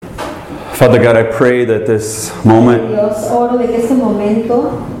Father God, I pray that this moment, Dios, oro de que este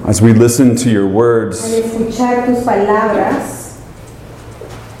momento, as we listen to your words, al escuchar tus palabras,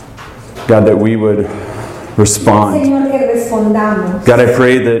 God, that we would respond. Señor, que respondamos. God, I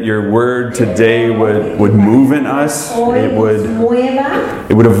pray that your word today would move in us. It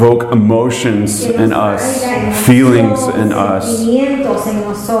would evoke emotions in us, feelings in us.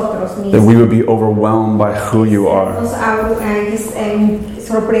 That we would be overwhelmed by who you are.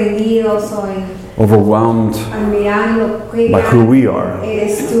 Overwhelmed by who we are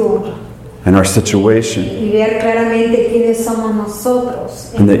and our situation. And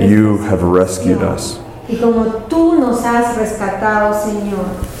that you have rescued us. Y como tú nos has rescatado,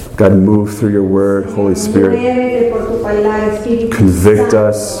 Señor. God, move through your word, Holy Spirit. Convict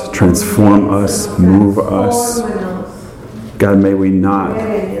us, transform us, move us. God, may we not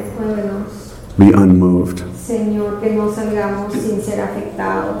be unmoved. Señor, que no salgamos sin ser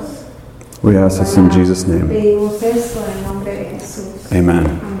afectados. We ask this in Jesus' name. Pedimos esto en nombre de Jesús. Amen.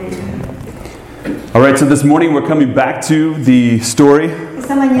 Amén. All right, so this morning we're coming back to the story,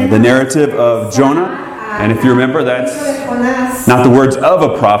 the narrative of Jonah. And if you remember, that's not the words of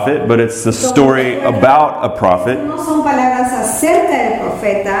a prophet, but it's the story about a prophet.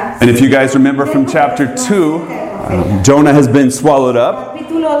 And if you guys remember from chapter 2, Jonah has been swallowed up.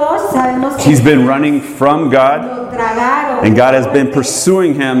 He's been running from God, and God has been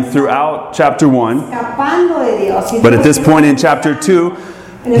pursuing him throughout chapter 1. But at this point in chapter 2,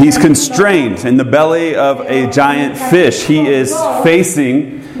 he's constrained in the belly of a giant fish. He is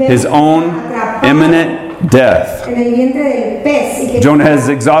facing his own imminent death. Jonah has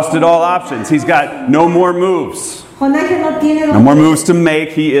exhausted all options. He's got no more moves. No more moves to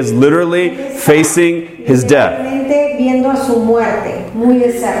make. He is literally facing his death.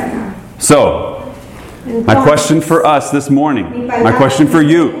 So, my question for us this morning, my question for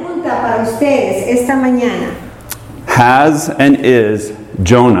you, has and is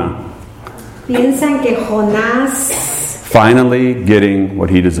Jonah finally getting what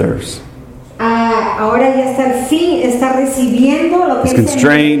he deserves? He's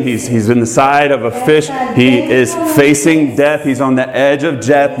constrained. He's in the side of a fish. He is facing death. He's on the edge of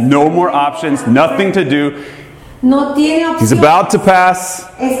death. No more options. Nothing to do. He's about to pass.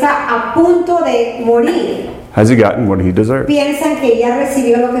 Has he gotten what he deserves?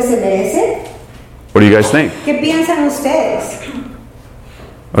 What do you guys think?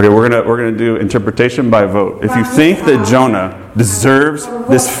 Okay, we're gonna do interpretation by vote. If you think that Jonah deserves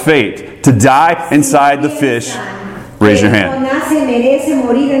this fate to die inside the fish, raise your hand.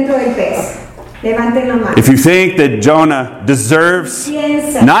 If you think that Jonah deserves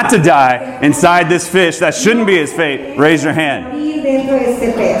not to die inside this fish, that shouldn't be his fate, raise your hand.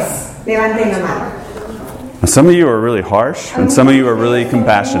 Now, some of you are really harsh, and some of you are really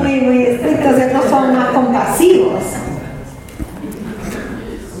compassionate.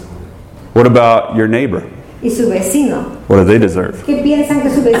 What about your neighbor? What do they deserve?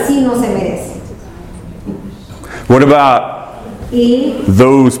 What about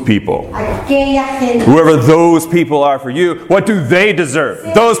those people? Whoever those people are for you, what do they deserve?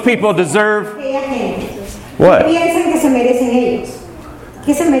 Those people deserve what?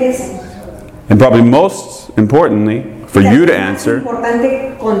 And probably most importantly, for you to answer,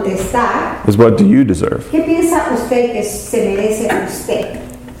 is what do you deserve?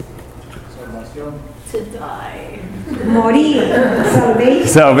 To die. Morir.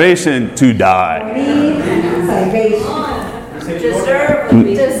 Salvation, to die. Morir. Salvation.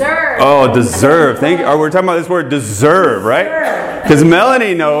 Deserve. Oh, deserve. Thank you. We're talking about this word deserve, right? Because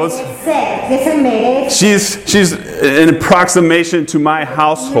Melanie knows she's an approximation to my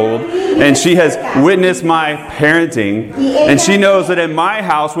household, and she has witnessed my parenting, and she knows that in my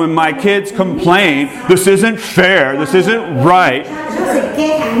house, when my kids complain, this isn't fair, this isn't right.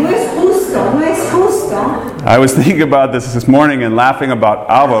 I was thinking about this morning and laughing about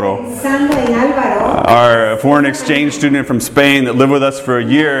Alvaro, our foreign exchange student from Spain that lived with us for a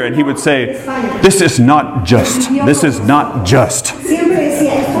year, and he would say, "This is not just. This is not just."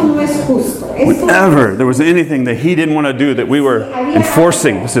 Whenever there was anything that he didn't want to do that we were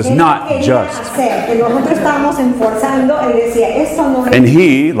enforcing, this is not just. And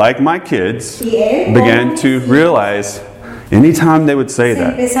he, like my kids, began to realize anytime they would say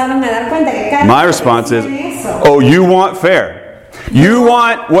that, my response is, "Oh, you want fair. You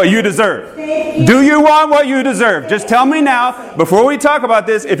want what you deserve. Do you want what you deserve? Just tell me now, before we talk about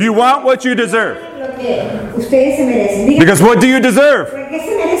this, if you want what you deserve. Because what do you deserve?"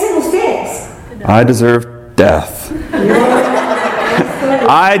 I deserve death.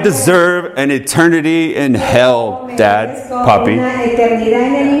 I deserve an eternity in hell, Dad, Papi. Una eternidad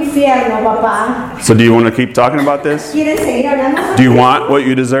en el infierno, papá. So do you want to keep talking about this? ¿Quieren seguir hablando? Do you want what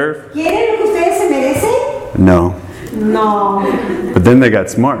you deserve? ¿Quieren lo que ustedes se merecen? No. No. But then they got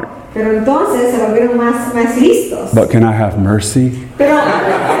smart. Pero entonces se volvieron más listos. But can I have mercy? Pero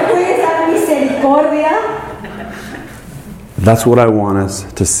 ¿puedes dar misericordia? That's what I want us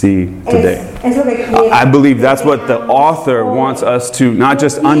to see today. Es lo que quiero. I believe that's what the author wants us to not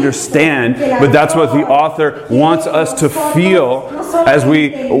just understand, but that's what the author wants us to feel as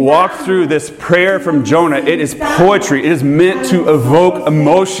we walk through this prayer from Jonah. It is poetry. It is meant to evoke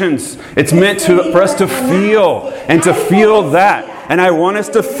emotions. It's meant for us to feel and to feel that. And I want us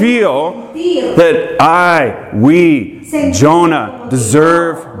to feel that we, Jonah,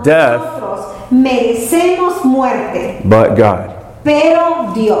 deserve death. Merecemos muerte. But God.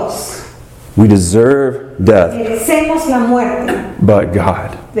 Pero Dios. We deserve death. Merecemos la muerte. But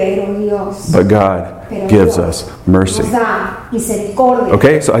God. Pero Dios. But God gives us mercy. Nos da misericordia.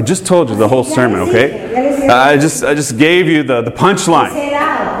 Okay, so I just told you the whole sermon, okay? I just gave you the punchline.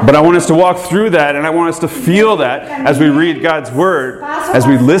 But I want us to walk through that, and I want us to feel that as we read God's Word, as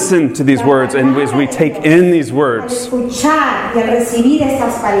we listen to these words, and as we take in these words. Escuchar y al recibir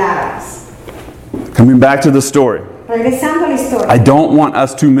estas palabras. Coming back to the story. Regresando a la historia. I don't want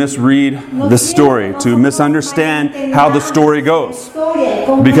us to misread this story, to misunderstand how the story goes.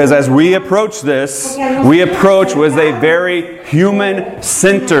 Because as we approach this, we approach with a very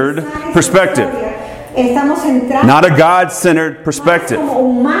human-centered perspective. Not a God-centered perspective.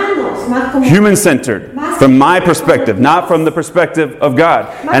 Human-centered. From my perspective, not from the perspective of God.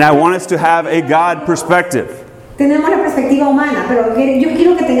 And I want us to have a God perspective. Tenemos la perspectiva humana, pero yo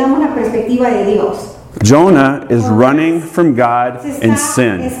quiero que tengamos la perspectiva de Dios. Jonah is running from God in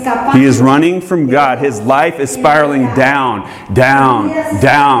sin. He is running from God. His life is spiraling down, down,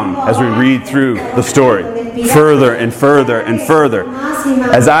 down as we read through the story. Further and further and further.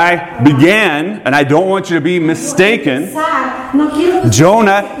 As I began, and I don't want you to be mistaken,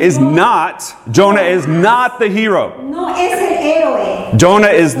 Jonah is not the hero. Jonah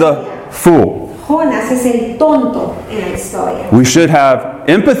is the fool. Jonas es el tonto en la historia. We should have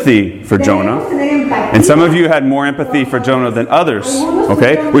empathy for Jonah. And some of you had more empathy for Jonah than others.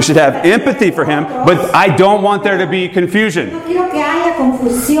 Okay? We should have empathy for him, but I don't want there to be confusion.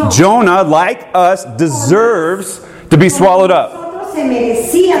 Jonah, like us, deserves to be swallowed up.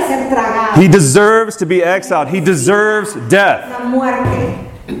 He deserves to be exiled. He deserves death.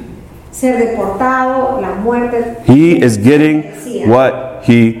 He is getting what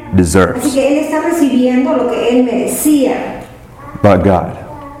he deserves. Así que él está recibiendo lo que él merecía. But God.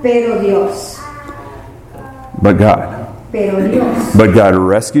 Pero Dios. But God. Pero Dios. But God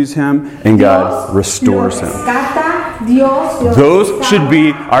rescues him and God restores him. Those should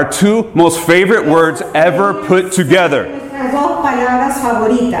be our two most favorite words ever put together.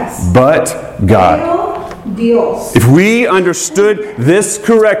 But God. If we understood this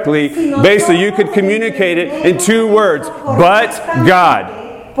correctly, basically you could communicate it in two words. But God.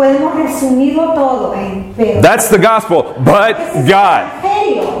 That's the gospel. But God.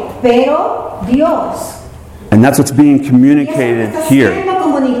 And that's what's being communicated here.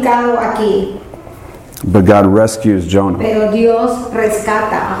 But God rescues Jonah.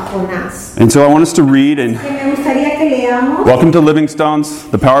 And so I want us to read, and welcome to Livingstone's.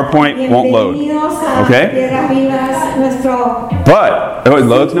 The PowerPoint won't load. Okay? But, oh, it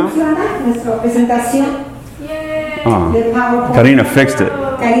loads now? Oh, Karina fixed it.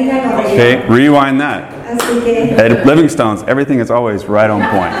 Okay, rewind that. At Livingstone's, everything is always right on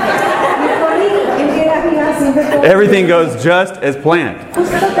point. Everything goes just as planned.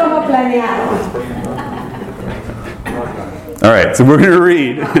 All right, so we're going to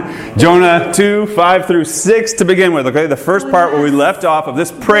read Jonah 2, 5 through 6 to begin with. Okay, the first part where we left off of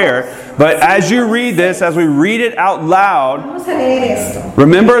this prayer. But as you read this, as we read it out loud,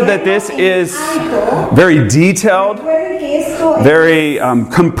 remember that this is very detailed, very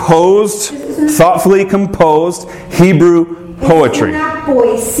composed, thoughtfully composed Hebrew poetry.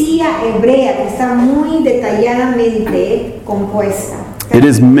 It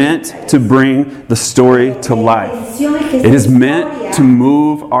is meant to bring the story to life. It is meant to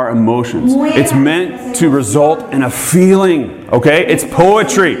move our emotions. It's meant to result in a feeling. Okay? It's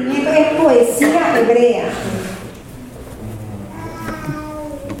poetry.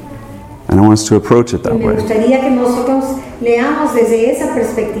 And I want us to approach it that way.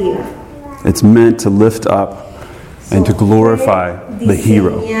 It's meant to lift up and to glorify the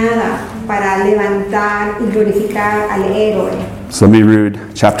hero. So let me read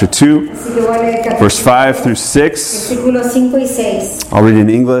chapter 2, Así que voy a leer verse 5 through 6. versículos 5 y 6. I'll read in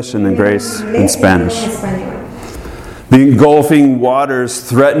English and then Grace in En Spanish. español. The engulfing waters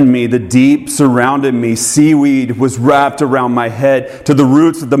threatened me. The deep surrounded me. Seaweed was wrapped around my head. To the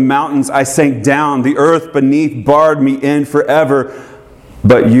roots of the mountains I sank down. The earth beneath barred me in forever.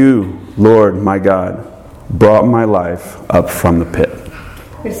 But you, Lord my God, brought my life up from the pit.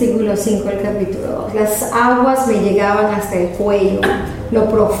 Versículo 5 del capítulo 2. Las aguas me llegaban hasta el cuello. Lo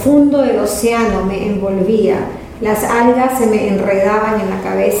profundo del océano me envolvía. Las algas se me enredaban en la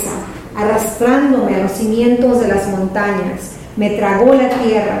cabeza, arrastrándome a los cimientos de las montañas. Me tragó la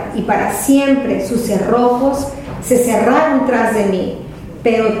tierra y para siempre sus cerrojos se cerraron tras de mí.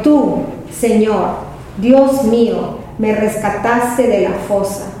 Pero tú, Señor, Dios mío, me rescataste de la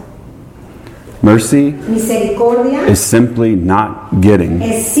fosa. Mercy Misericordia is simply not getting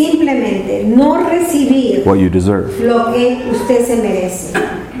es simplemente no recibir what you deserve. lo que usted se merece.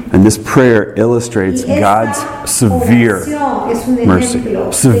 And this prayer illustrates Y God's esta severe oración es un mercy.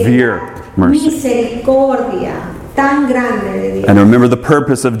 ejemplo Severe de mercy. misericordia tan grande de Dios. And remember, the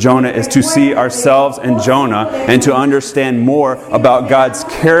purpose of Jonah is to see ourselves in Jonah and to understand more about God's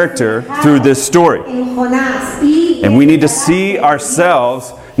character through this story. En Jonás y And we need to see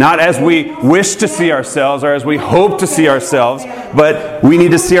ourselves not as we wish to see ourselves or as we hope to see ourselves, but we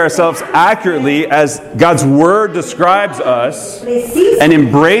need to see ourselves accurately as God's Word describes us and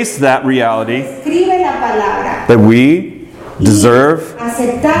embrace that reality escribe la palabra that we deserve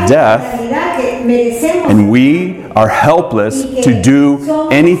aceptar death, la realidad que merecemos and we are helpless y que to do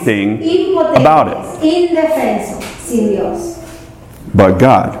somos anything impotentes, about it. indefensos sin Dios. But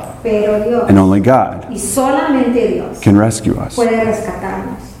God, Pero Dios and only God, y solamente Dios can rescue us. puede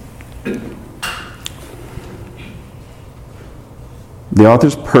rescatarnos. The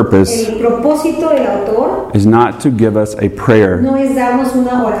author's purpose El propósito del autor is not to give us a prayer no es darnos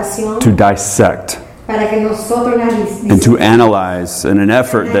una oración to dissect para que nosotros la and to analyze in an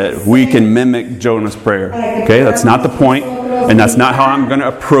effort that we can mimic Jonah's prayer. Okay, that's not the point, and that's not how I'm going to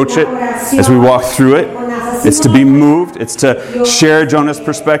approach it as we walk through it. It's to be moved, it's to share Jonah's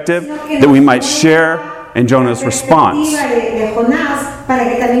perspective, that we might share in Jonah's response de Jonás, para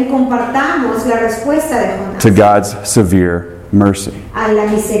que también compartamos la respuesta de Jonás to God's severe mercy. a la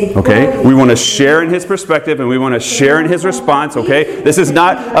misericordia. Okay? We want to share in his perspective and we want to share in his response. Okay? This is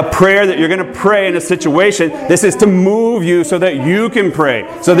not a prayer that you're going to pray in a situation. This is to move you so that you can pray,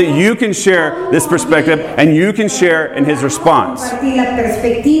 so that you can share this perspective and you can share in his response. Compartir la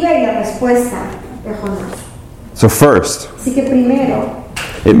perspectiva y la respuesta de Jonás. So, first, Así que primero,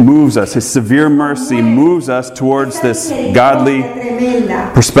 it moves us. His severe mercy moves us towards this godly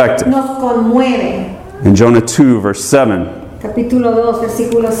tremenda perspective. nos conmueve. In Jonah 2, verse 7, Capítulo 2,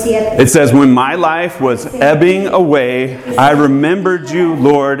 versículo 7. it says, "When my life was ebbing away, I remembered you,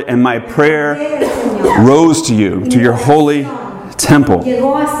 Lord, and my prayer rose to you, to your holy temple."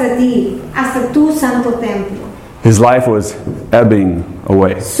 Llegó hasta ti, hasta tu santo templo. His life was ebbing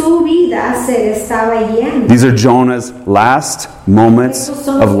away. Su vida se le estaba yendo. These are Jonah's last moments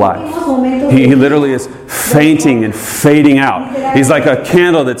of life. He literally is fainting and fading out. He's like a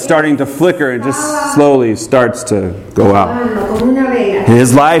candle that's starting to flicker and just slowly starts to go out. Como una vela.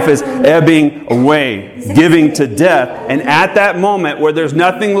 His life is ebbing away, giving to death. And at that moment where there's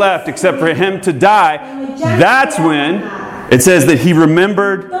nothing left except for him to die, that's when it says that he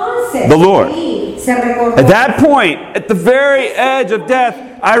remembered the Lord. Se recordó. At that point, at the very edge of death,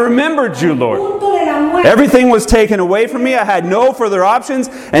 I remembered you, Lord. Punto de la muerte. Everything was taken away from me. I had no further options.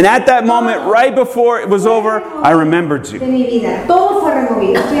 And at that moment, right before it was over, I remembered De you. mi vida, todo fue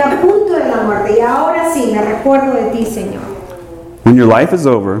removido. Estoy a punto de la muerte y ahora sí me recuerdo de ti, Señor. When your life is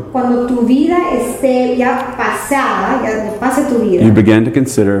over, Cuando tu vida esté ya pasada, ya pase tu vida, you begin to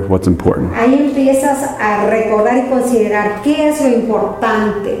consider what's important. ahí empiezas a recordar y considerar qué es lo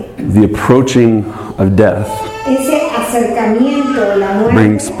importante. The approaching of death Ese acercamiento de la muerte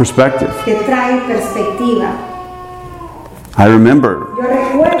brings perspective. te trae perspectiva. I remember Yo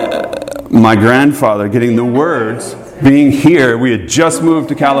recuerdo my grandfather getting the words, being here. We had just moved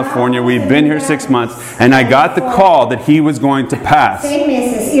to California. We'd been here 6 months. And I got the call that he was going to pass. 6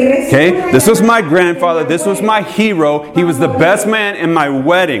 meses y recibo Okay? una This was llamada. my grandfather. This was my hero. He was the best man in my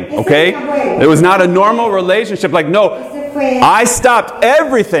wedding. Okay? It was not a normal relationship. Like, no, I stopped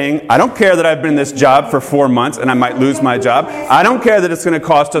everything. I don't care that I've been in this job for 4 months and I might lose my job. I don't care that it's going to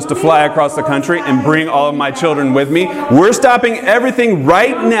cost us to fly across the country and bring all of my children with me. We're stopping everything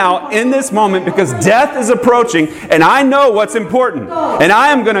right now in this moment because death is approaching and I know what's important. And I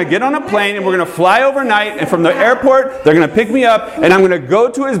am going to get on a plane and we're going to fly overnight, and from the airport they're going to pick me up and I'm going to go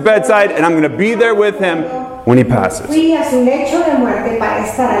to his bedside and I'm going to be there with him when he passes. Fui a su lecho de muerte para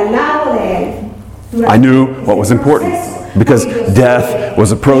estar al lado de él. I knew what was important because death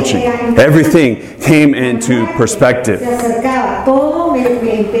was approaching. Everything came into perspective. Se acercaba, todo me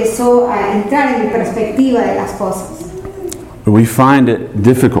empezó a entrar en mi perspectiva de las cosas. But we find it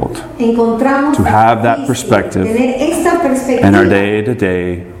difficult Encontramos to have that perspective tener esta perspectiva in our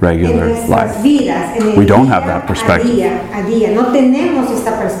day-to-day regular en nuestras life. vidas, en el We don't día have that perspective. a día. No tenemos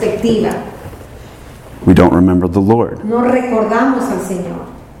esta perspectiva. We don't remember the Lord. No recordamos al Señor.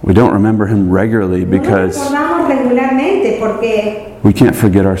 We don't remember Him regularly No lo because recordamos regularmente porque we can't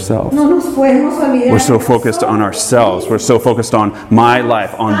forget ourselves. no nos podemos olvidar. We're so de focused on nosotros. ourselves. We're so focused on my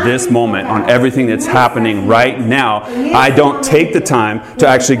life, on this moment, on everything that's happening right now. I don't take the time to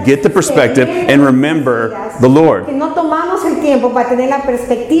actually get the perspective and remember the Que Lord. no tomamos el tiempo para tener la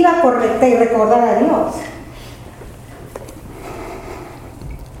perspectiva correcta y recordar a Dios.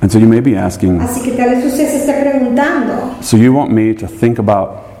 And so you may be asking, Así que tal vez usted se esté preguntando, so you want me to think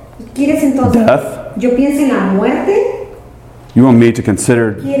about, ¿quieres entonces Death? yo piense en la muerte? you want me to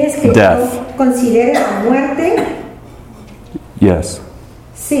consider ¿Quieres que death? yo considere la muerte? Yes.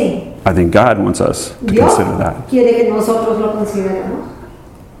 Sí. I think God wants us to Dios consider that. quiere que nosotros lo consideremos.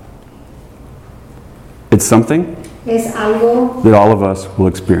 It's something Es algo that all of us will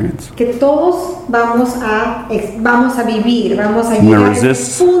experience. que todos vamos a vivir, vamos a I'm gonna llegar a ese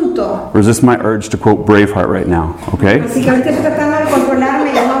resist. punto. Resist my urge to quote Braveheart right now, okay? Así que ahorita estoy tratando de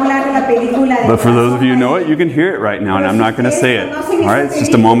controlarme y no hablar de la película de But for those of you who know it, you can hear it right now, and I'm not going to say it. All right? It's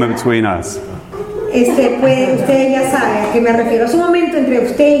just a moment between us. Usted ya sabe a qué me refiero. Es un momento entre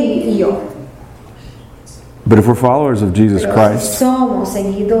usted y yo. But if we're followers of Jesus Pero si Christ, somos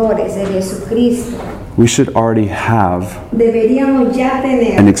seguidores de Jesucristo, we should already have deberíamos ya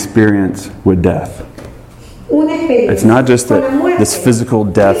tener an experience with death. una experiencia. It's not just con la that muerte. this physical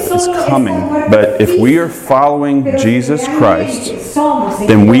death No is solo esta coming, muerte but if we are física, following pero si Jesus realmente Christ, somos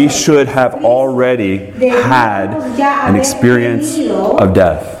then we seguidores should have de already Cristo, had debemos ya an haber experience tenido of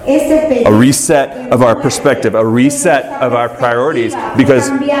death. este periodo A reset of our perspective, a reset of our priorities, because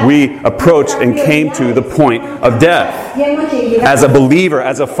we approached and came to the point of death. Ya hemos llegado As a believer,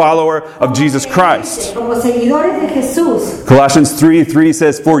 as a follower of Jesus Christ. como seguidores de Jesús. Colossians 3:3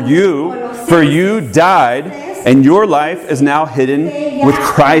 says, For you died, and your life is now hidden with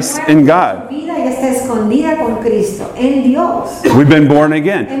Christ in God. Su vida ya está escondida con Cristo, en Dios. We've been born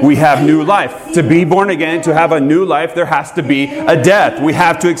again. We have new life. To be born again, to have a new life, there has to be a death. We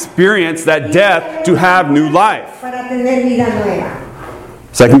have to experience that death to have new life. Para tener vida nueva.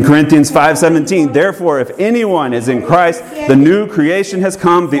 2 Corinthians 5:17, Therefore, if anyone is in Christ, the new creation has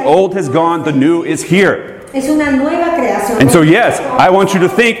come, the old has gone, the new is here. Es una nueva creación. And so, yes, I want you to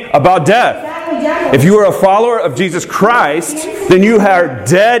think about death. If you are a follower of Jesus Christ, then you are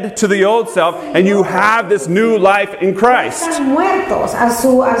dead to the old self and you have this new life in Christ. Están muertos a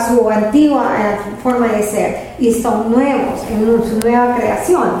su antigua forma de ser y son nuevos en su nueva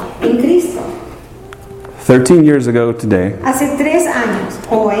creación en Cristo. 13 years ago today, Hace 3 años,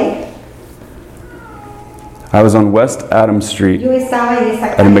 hoy, I was on West Adams Street yo estaba en esta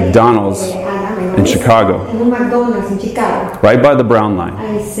at a calle McDonald's de Adams, in Chicago, en un McDonald's en Chicago, right by the Brown line.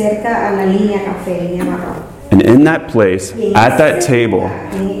 ahí cerca a la línea café, línea marrón. And in that place, at that table,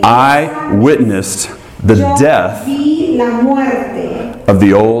 I witnessed the Yo death vi la muerte of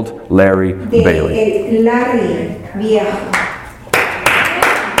the old Larry de Bailey. el Larry viejo.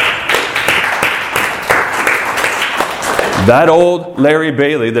 That old Larry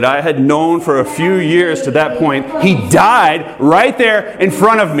Bailey that I had known for a few years to that point, he died right there in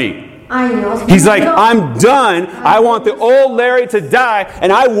front of me. Años. He's like, I'm done. I want the old Larry to die,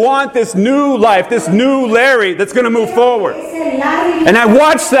 and I want this new life, this new Larry that's going to move forward. Ese Larry And I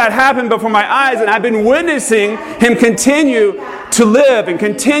watched that happen before my eyes, and I've been witnessing him continue to live and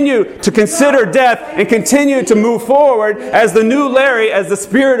continue to consider death and continue to move forward as the new Larry, as the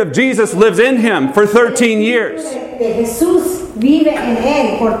Spirit of Jesus lives in him for 13 years. de Jesús vive en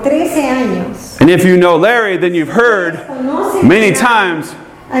él por 13 años. And if you know Larry, then you've heard many times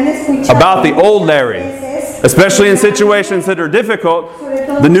Han escuchado about the old Larry, veces, especially in situations that are difficult.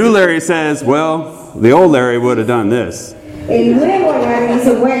 The new Larry says, well, the old Larry would have done this. el nuevo Larry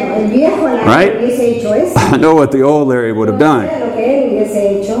dice, bueno, el viejo Larry Right? hubiese hecho esto. I know what the old Larry would have done. Lo que él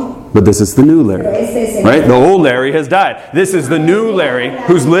hubiese hecho, But this is the new pero Larry. este es el Right? The old Larry has died. This is the new Larry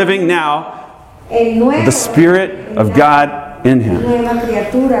who's living now, el nuevo, the Spirit of God in him. nueva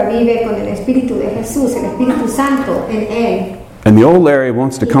criatura vive con el Espíritu de Jesús, el Espíritu Santo en él. And the old Larry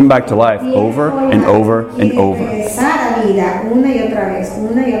wants to come back to life over and over and Quiere over. regresar a vida una y otra vez,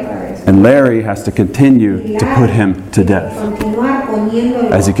 una y otra vez. And Larry has to continue to put him to death. Continuar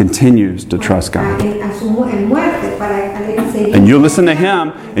as he continues to trust God. And you listen to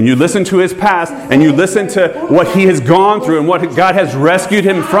him, and you listen to his past, and you listen to what he has gone through and what God has rescued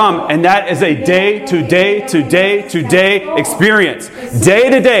him from, and that is a day-to-day experience. Day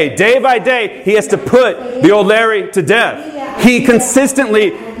to day by day, he has to put the old Larry to death. He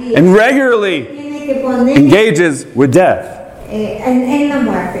consistently and regularly engages with death.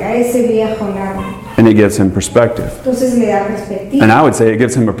 And it gives him perspective. And I would say it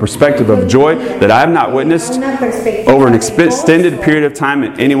gives him a perspective of joy that I have not witnessed over an extended period of time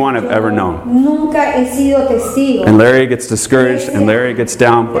in anyone I've ever known. And Larry gets discouraged and Larry gets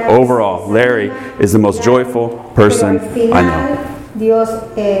down, but overall, Larry is the most joyful person I know.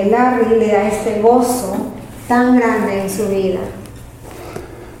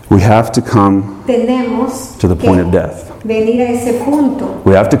 We have to come to the point of death.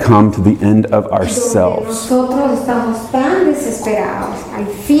 We have to come to the end of ourselves.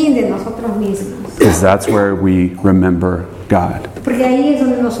 Because that's where we remember God.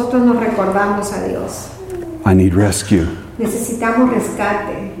 I need rescue.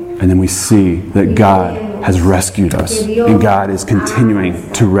 And then we see that God has rescued us. And God is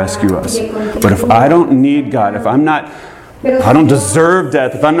continuing to rescue us. But if I don't need God, if I don't deserve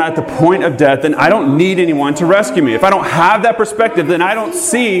death, if I'm not at the point of death, then I don't need anyone to rescue me. If I don't have that perspective, then I don't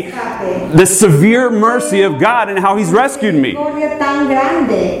see the severe mercy of God and how he's rescued me. And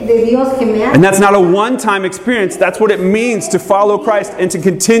that's not a one-time experience. That's what it means to follow Christ and to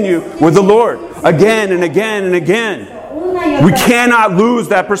continue with the Lord again and again and again. We cannot lose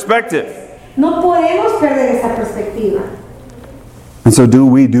that perspective. And so do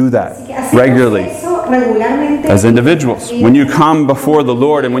we do that regularly as individuals? When you come before the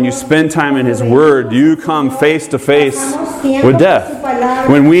Lord and when you spend time in his word, you come face to face with death.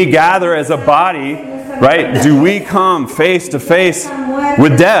 When we gather as a body, right, do we come face to face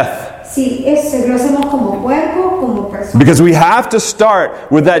with death? Because we have to start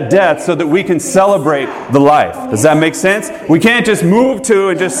with that death so that we can celebrate the life. Does that make sense? We can't just move to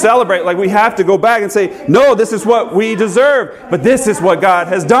and just celebrate. Like, we have to go back and say, no, this is what we deserve, but this is what God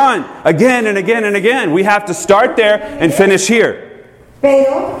has done again and again and again. We have to start there and finish here.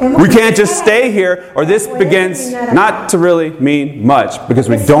 We can't just stay here, or this begins not to really mean much because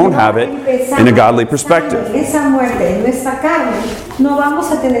we don't have it in a godly perspective.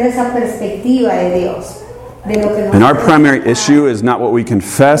 And our primary issue is not what we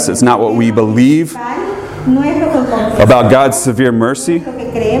confess, it's not what we believe about God's severe mercy, but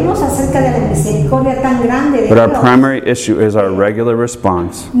our primary issue is our regular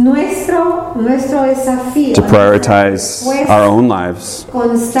response to prioritize our own lives, to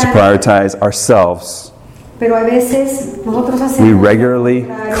prioritize ourselves. We regularly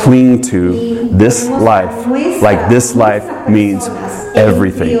cling to this life like this life means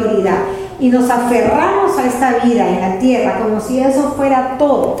everything.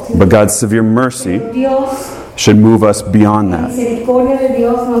 But God's severe mercy should move us beyond that.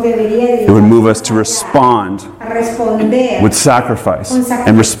 It would move us to respond with sacrifice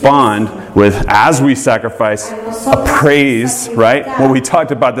and respond with, as we sacrifice, a praise, right? What we talked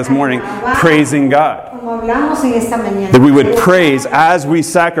about this morning, praising God. That we would praise as we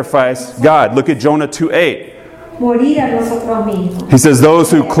sacrifice God. Look at Jonah 2:8. He says, those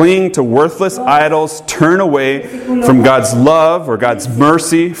who cling to worthless idols turn away from God's love or God's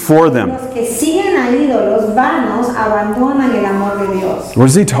mercy for them. What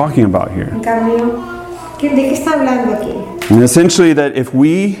is he talking about here? And essentially that if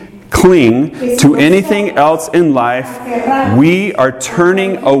we cling to anything else in life, we are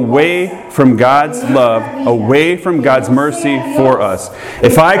turning away from God's love, away from God's mercy for us.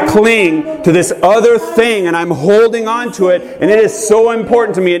 If I cling to this other thing and I'm holding on to it, and it is so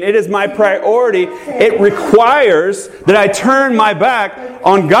important to me and it is my priority, it requires that I turn my back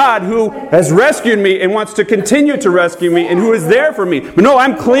on God who has rescued me and wants to continue to rescue me and who is there for me. But no,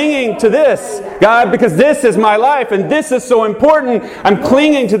 I'm clinging to this, God, because this is my life and this is so important. I'm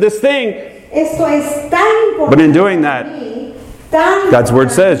clinging to this thing. But in doing that, God's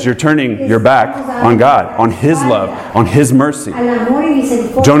word says you're turning your back on God, on his love, on his mercy.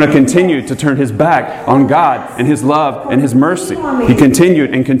 Jonah continued to turn his back on God and his love and his mercy. He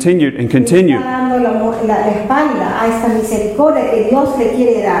continued and continued and continued.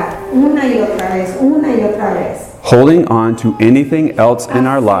 Holding on to anything else in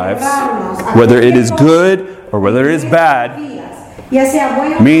our lives, whether it is good or whether it is bad,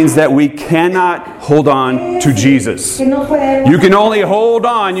 means that we cannot hold on to Jesus. You can only hold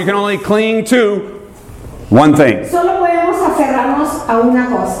on, you can only cling to one thing.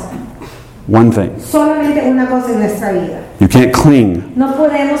 One thing. You can't cling No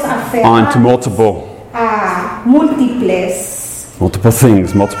podemos on to aferrarnos a multiple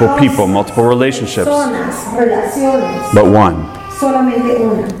things, multiple people, multiple relationships, personas, relaciones, but one. solamente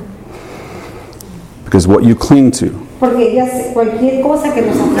una. Because what you cling to Porque cualquier cosa que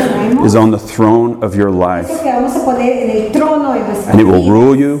nos aferremos is on the throne of your life. es lo que vamos a poner en el trono de nuestra And it will vida.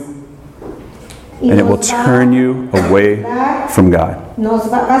 rule you, Y and it will nos va turn you away a from God.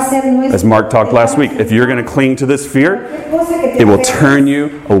 va a ser nuestro. As Mark talked last week, if you're going to cling to this fear, Cualquier cosa que te it will aferres, turn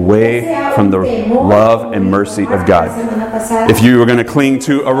you away from the love and mercy of God. If you are going to cling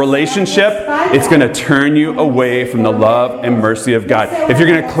to a relationship, it's going to turn you away from the love and mercy of God. If you're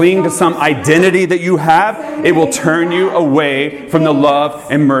going to cling to some identity that you have, it will turn you away from the love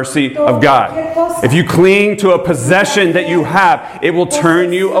and mercy of God. If you cling to a possession that you have, it will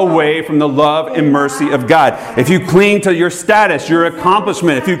turn you away from the love and mercy of God. If you cling to your status, your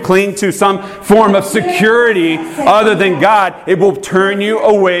accomplishment, if you cling to some form of security other than God, it will turn you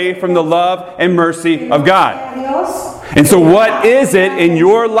away from the love and mercy of God. Dios, And so what is it in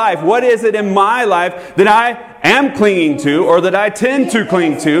your life? What is it in my life that I am clinging to, or that I tend to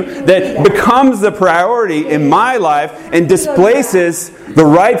cling to, that becomes the priority in my life and displaces the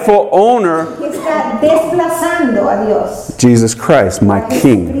rightful owner, que está desplazando a Dios. Jesus Christ, my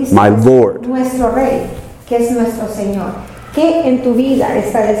King, my Lord? Nuestro Rey, que es nuestro Señor. ¿Qué en tu vida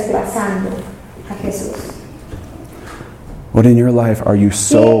está desplazando a Jesús? What in your life are you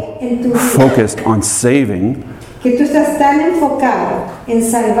so focused on saving Que tú estás tan enfocado en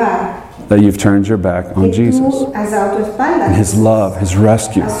salvar that you've turned your back que on Jesus tú has dado tu espalda and His love, His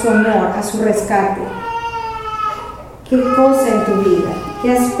rescue? a su amor, a su rescate. ¿Qué cosa en tu vida?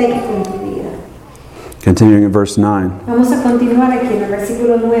 ¿Qué aspecto en tu vida? Continuing in verse 9. Vamos a continuar aquí en el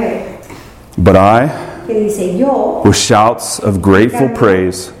versículo 9, But I, que dice, yo with shouts of grateful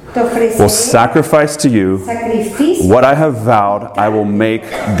praise, te will ofreceré sacrifice to you sacrificio what I have vowed I will make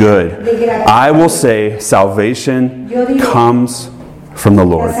good. I will say salvation comes from the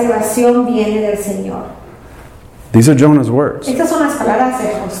La Lord. salvación viene del Señor. These are Jonah's words. Estas son las palabras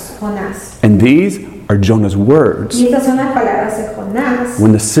de Jonás. And these are Jonah's words Y estas son las palabras de Jonás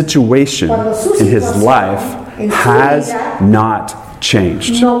when the situation in his life has not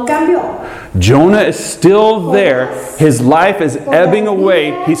changed. no cambió. Jonah is still there. His life is ebbing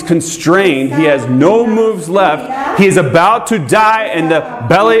away. He's constrained. He has no moves left. He is about to die in the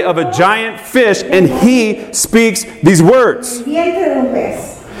belly of a giant fish, and he speaks these words. Vientre de un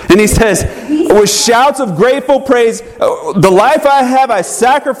pez. And he says, with shouts of grateful praise, the life I have, I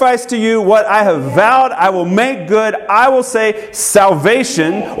sacrifice to you. What I have vowed, I will make good. I will say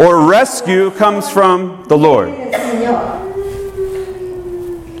salvation or rescue comes from the Lord. El Señor.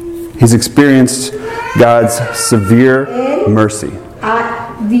 He's experienced God's severe mercy.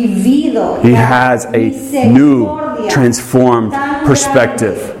 Ha vivido He la has a new, misericordia transformed tan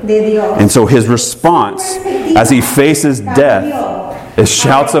perspective. grande de Dios. And so his response as he faces death is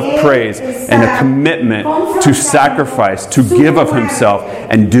shouts of praise and a commitment to sacrifice, to give of himself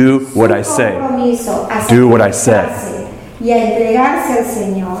and do what I say. Do what I said. Y a entregarse al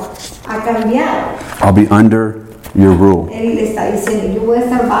Señor. Ha cambiado. I'll be under your rule. Él le está diciendo, yo voy a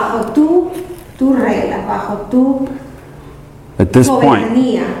estar bajo tu regla, bajo tu At this point,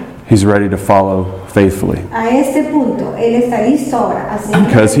 soberanía. he's ready to follow faithfully A este punto, él está listo ahora a seguir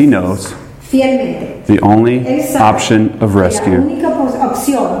because he knows fielmente. the only Él sabe option of que la rescue, única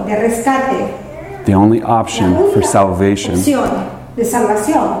opción de rescate, the only la option única for salvation opción de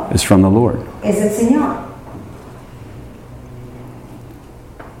salvación is from the Lord. es el Señor.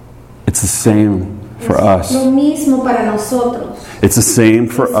 It's the same for us. Lo mismo para nosotros. It's the same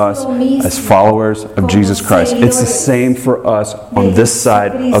for us as followers of Jesus Christ. It's the same for us on this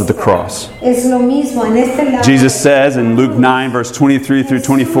side of the cross. Es lo mismo en este lado. Jesus says in Luke 9, verse 23 through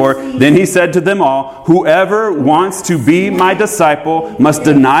 24, Then he said to them all, Whoever wants to be my disciple must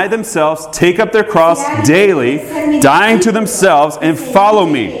deny themselves, take up their cross daily, dying to themselves, and follow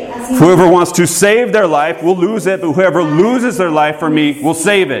me. Whoever wants to save their life will lose it, but whoever loses their life for me will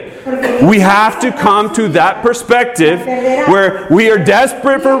save it. We have to come to that perspective where we are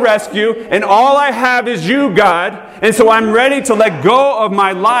desperate for rescue, and all I have is you, God. And so I'm ready to let go of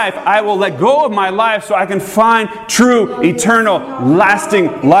my life. I will let go of my life so I can find true, eternal,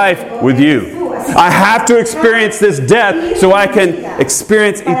 lasting life with you. I have to experience this death so I can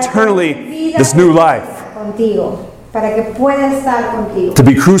experience eternally this new life. Contigo, para que pueda estar contigo. To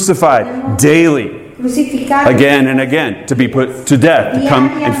be crucified daily Crucificado. Again and again, to be put to death, to come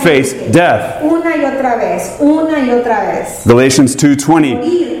and face death. Una y otra vez, una y otra vez. Galatians 2:20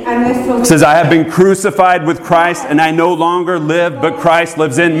 Morir a nuestro says, I have been crucified with Christ, and I no longer live, but Christ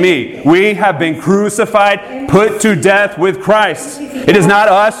lives in me. We have been crucified, put to death with Christ. It is not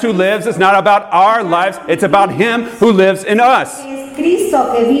us who lives, it's not about our lives, it's about Him who lives in us. Es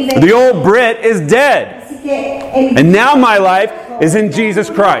Cristo que vive. The old Brit is dead, Así que el- and now my life is in Jesus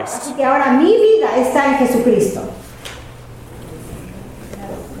Christ. Así que ahora mi vida está en Jesucristo.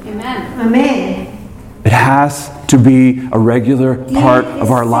 Amen. Amén. It has to be a regular part Tiene que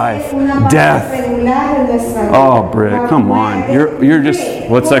of our ser life. una parte Death. regular de nuestra vida. Oh, Britt, La come on. muerte. You're just,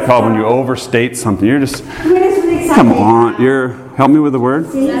 what's that called when you overstate something? You're just, Tú eres un come exagerado. on. Help me with the word.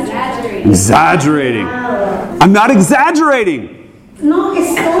 Exaggerating. Exaggerating. I'm not exaggerating. No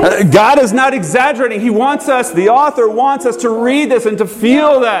estoy. God is not exaggerating. He wants us, the author wants us to read this and to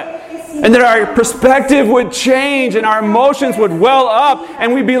feel that. And that our perspective would change and our emotions would well up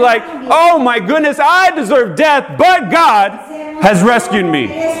and we'd be like, oh my goodness, I deserve death, but God has rescued me.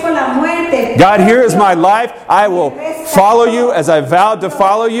 Merezco la muerte. God, here is my life. I will follow you as I vowed to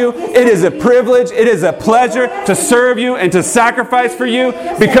follow you. It is a privilege, it is a pleasure to serve you and to sacrifice for you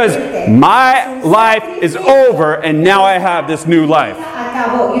because my life is over and now I have this new life.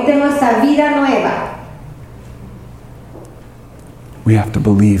 Acabó. Yo tengo esta vida nueva. We have to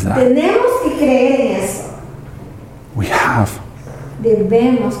believe that. Tenemos que creer en eso. We have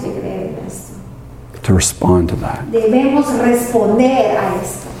Debemos que creer en esto. to respond to that. Debemos responder a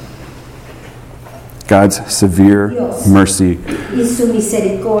esto. God's severe mercy Y su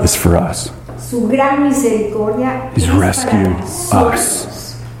misericordia, is for us. su gran misericordia He's es para rescued nosotros.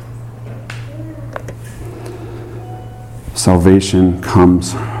 us. Salvation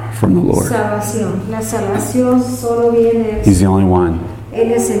comes from the Lord. Salvación. La salvación solo viene. He's the only one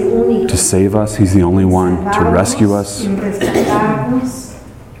Él es el único. to save us. He's the only one to rescue us. En rescatarnos.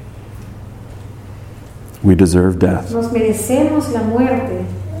 We deserve death, Nos merecemos la muerte,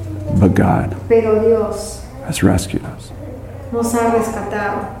 but God pero Dios has rescued us. nos ha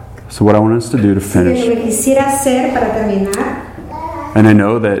rescatado. So what I want us to do to Y lo finish, que quisiera hacer para terminar, and I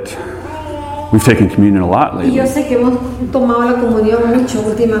know that we've taken communion a lot y yo lately, sé que hemos tomado la comunión mucho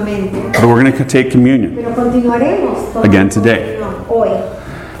últimamente, but we're going to take communion pero continuaremos tomando Again today. comunión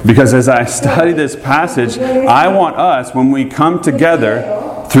hoy. because as I study this passage, I want us, when we come together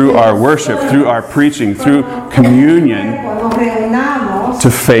through our worship, through our preaching, through communion, Nos reunamos to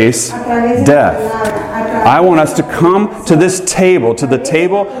face a través de la death. palabra, a través I want us to come to this table, to the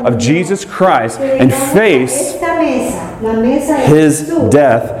table of Jesus Christ, and face esta mesa, la mesa de His Jesús,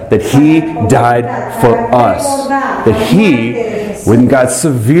 death, that He died for us. That He, with God's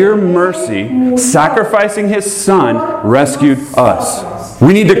severe mercy, sacrificing His Son, rescued us.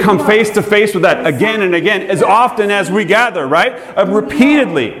 We need to come face to face with that again and again, as often as we gather, right?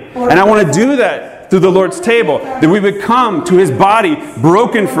 Repeatedly. And I want to do that through the Lord's table, that we would come to His body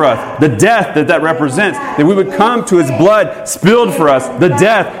broken for us, the death that that represents, that we would come to His blood spilled for us, the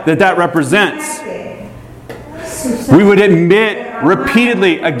death that that represents. We would admit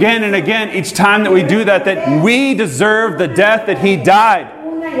repeatedly, again and again, each time that we do that, that we deserve the death that He died.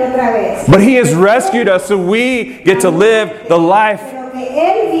 una y otra vez. But He has rescued us so we get to live the life Pero que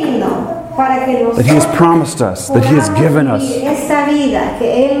Él vino para que that He has promised us, that He has given us. esta vida que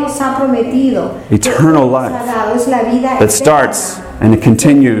Él nos ha prometido, Eternal que Él nos life ha dado, es la vida that starts and it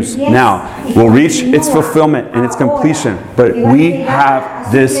continues now, will reach its fulfillment and its completion. But we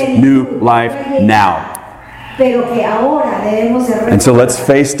have this new life now. Pero que ahora debemos de And so let's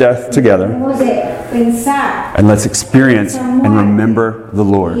face death together debemos de pensar and let's experience and remember the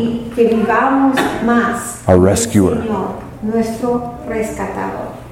Lord, y que vivamos más our rescuer. Señor, nuestro rescatador.